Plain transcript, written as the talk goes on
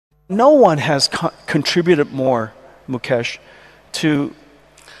no one has contributed more, Mukesh, to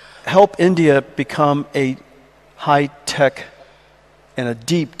help India become a high-tech and a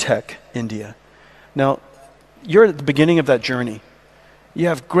deep-tech India. Now, you're at the beginning of that journey. You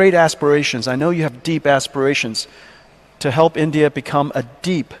have great aspirations. I know you have deep aspirations to help India become a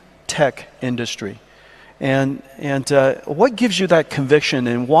deep tech industry. And what gives you that conviction,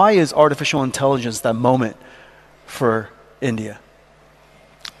 and why is artificial intelligence that moment for India?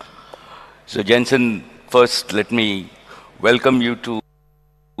 So Jensen, first let me welcome you to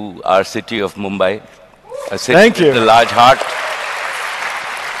our city of Mumbai, a city with a large heart.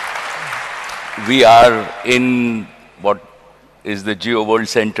 We are in what is the Geo World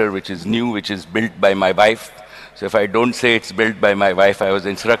Center, which is new, which is built by my wife. So if I don't say it's built by my wife, I was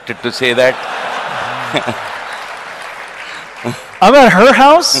instructed to say that. I'm at her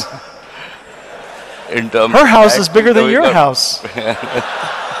house? Her house is bigger than your house.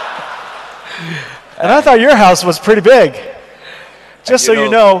 And I thought your house was pretty big. Just so you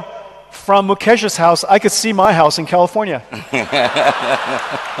know, from Mukesh's house, I could see my house in California.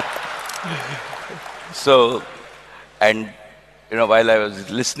 So, and you know, while I was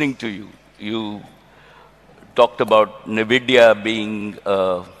listening to you, you talked about NVIDIA being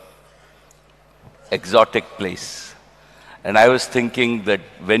an exotic place. And I was thinking that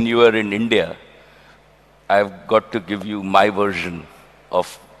when you are in India, I've got to give you my version of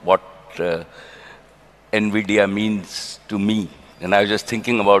what NVIDIA means to me. And I was just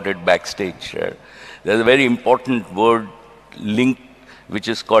thinking about it backstage. There's a very important word link which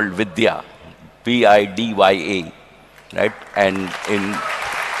is called Vidya, V-I-D-Y-A, right? And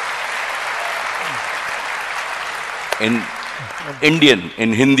in Indian,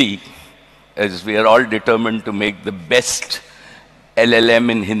 in Hindi, as we are all determined to make the best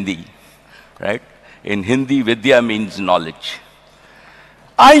LLM in Hindi, right? In Hindi, Vidya means knowledge.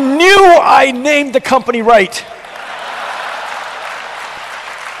 I knew I named the company right.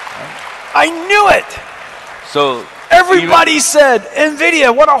 I knew it. So everybody said,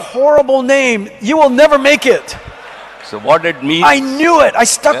 NVIDIA, what a horrible name. You will never make it. So what it means. I knew it. I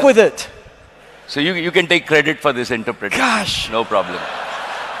stuck with it. So you can take credit for this interpretation. Gosh. No problem.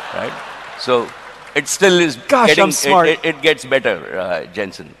 Right? So it still is I'm smart. It gets better,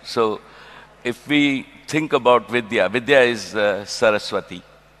 Jensen. So if we think about Vidya, Vidya is Saraswati.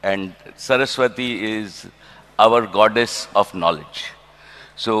 And Saraswati is our goddess of knowledge.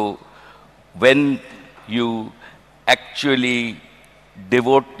 So when you actually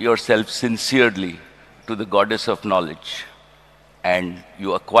devote yourself sincerely to the goddess of knowledge and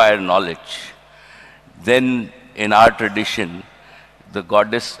you acquire knowledge, then in our tradition, the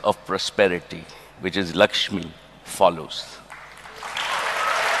goddess of prosperity, which is Lakshmi, follows.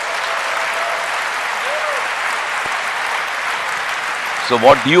 So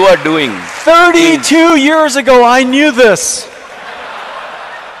what you are doing 32 years ago, I knew this.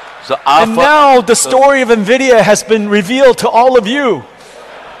 So and now the story of NVIDIA has been revealed to all of you.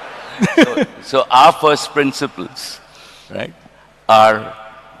 So our first principles, right, are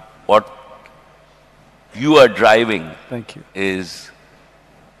what you are driving. Thank you. Is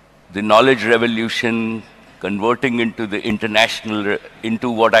the knowledge revolution converting into the international, into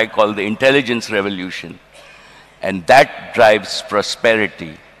what I call the intelligence revolution. And that drives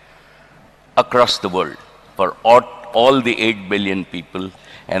prosperity across the world for all the 8 billion people.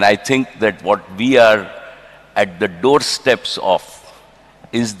 And I think that what we are at the doorsteps of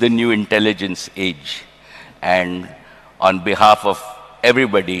is the new intelligence age. And on behalf of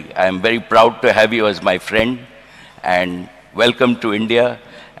everybody, I am very proud to have you as my friend, and welcome to India,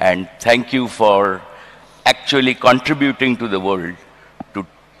 and thank you for actually contributing to the world to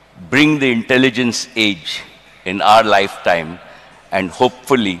bring the intelligence age in our lifetime, and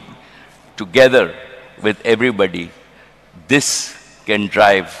hopefully together with everybody, this can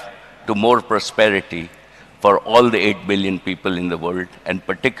drive to more prosperity for all the 8 billion people in the world, and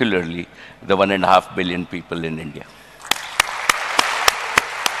particularly the 1.5 billion people in India.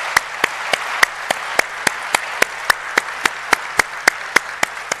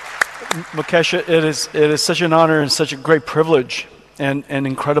 Mukesh, it is such an honor and such a great privilege and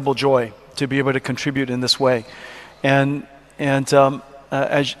incredible joy to be able to contribute in this way. And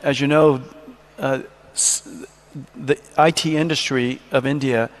as you know, the IT industry of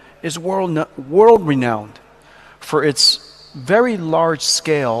India is world renowned for its very large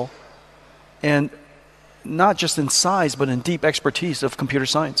scale, and not just in size, but in deep expertise of computer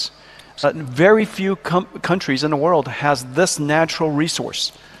science. Very few countries in the world has this natural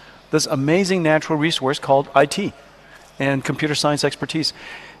resource, this amazing natural resource called IT and computer science expertise.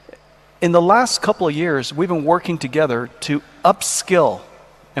 In the last couple of years, we've been working together to upskill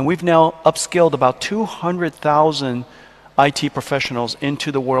And we've now upskilled about 200,000 IT professionals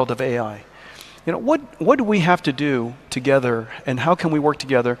into the world of AI. You know, what do we have to do together, and how can we work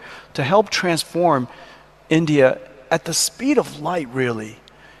together to help transform India at the speed of light, really?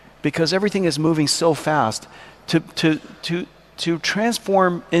 Because everything is moving so fast. To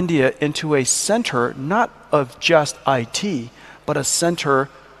transform India into a center, not of just IT, but a center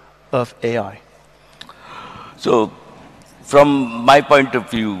of AI. So, from my point of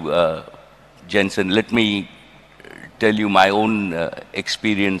view, Jensen, let me tell you my own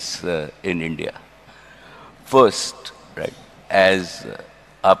experience in India. First, right, as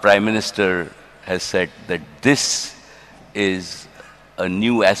our Prime Minister has said, that this is a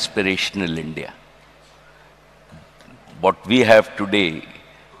new aspirational India. What we have today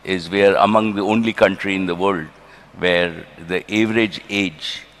is we are among the only country in the world where the average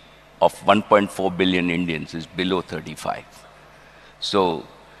age of 1.4 billion Indians is below 35. So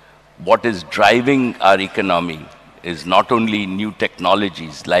what is driving our economy is not only new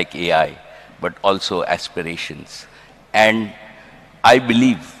technologies like AI, but also aspirations. And I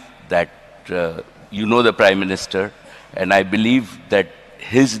believe that, you know the Prime Minister, and I believe that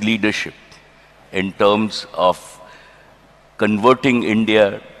his leadership in terms of converting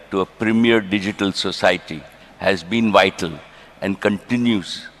India to a premier digital society has been vital and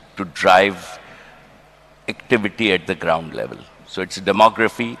continues to drive activity at the ground level. So it's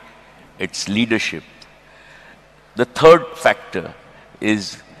demography, it's leadership. The third factor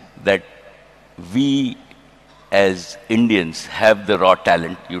is that we as Indians have the raw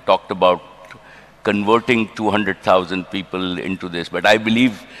talent. You talked about converting 200,000 people into this, but I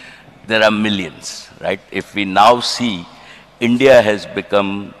believe there are millions, right? If we now see India has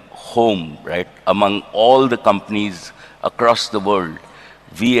become home, right, among all the companies across the world,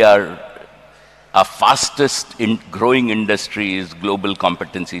 our fastest growing industry is global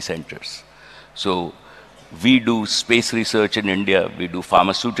competency centers. So we do space research in India, we do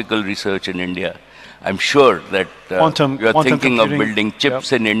pharmaceutical research in India. I'm sure that you're thinking of building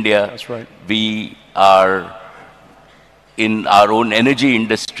chips in India. That's right. We are in our own energy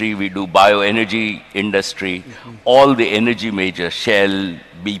industry, we do bioenergy industry. All the energy majors, Shell,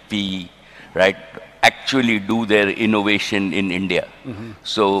 BP, right, actually do their innovation in India.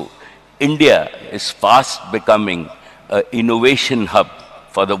 So India is fast becoming an innovation hub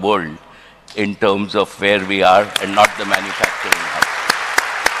for the world in terms of where we are and not the manufacturing hub.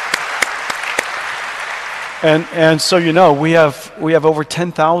 And so, you know, we have over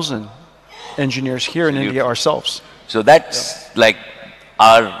 10,000 engineers here in India ourselves. So that's like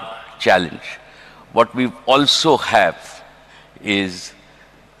our challenge. What we also have is,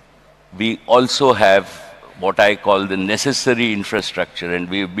 we also have what I call the necessary infrastructure, and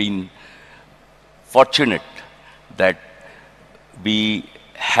we've been fortunate that we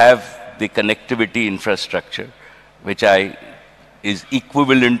have the connectivity infrastructure, which is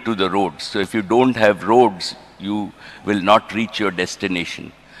equivalent to the roads. So if you don't have roads, you will not reach your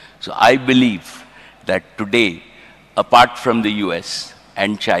destination. So I believe that today, apart from the US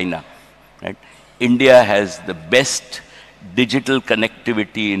and China, right, India has the best digital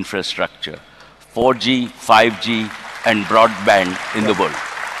connectivity infrastructure, 4G, 5G, and broadband in the world.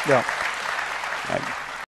 Yeah. Right.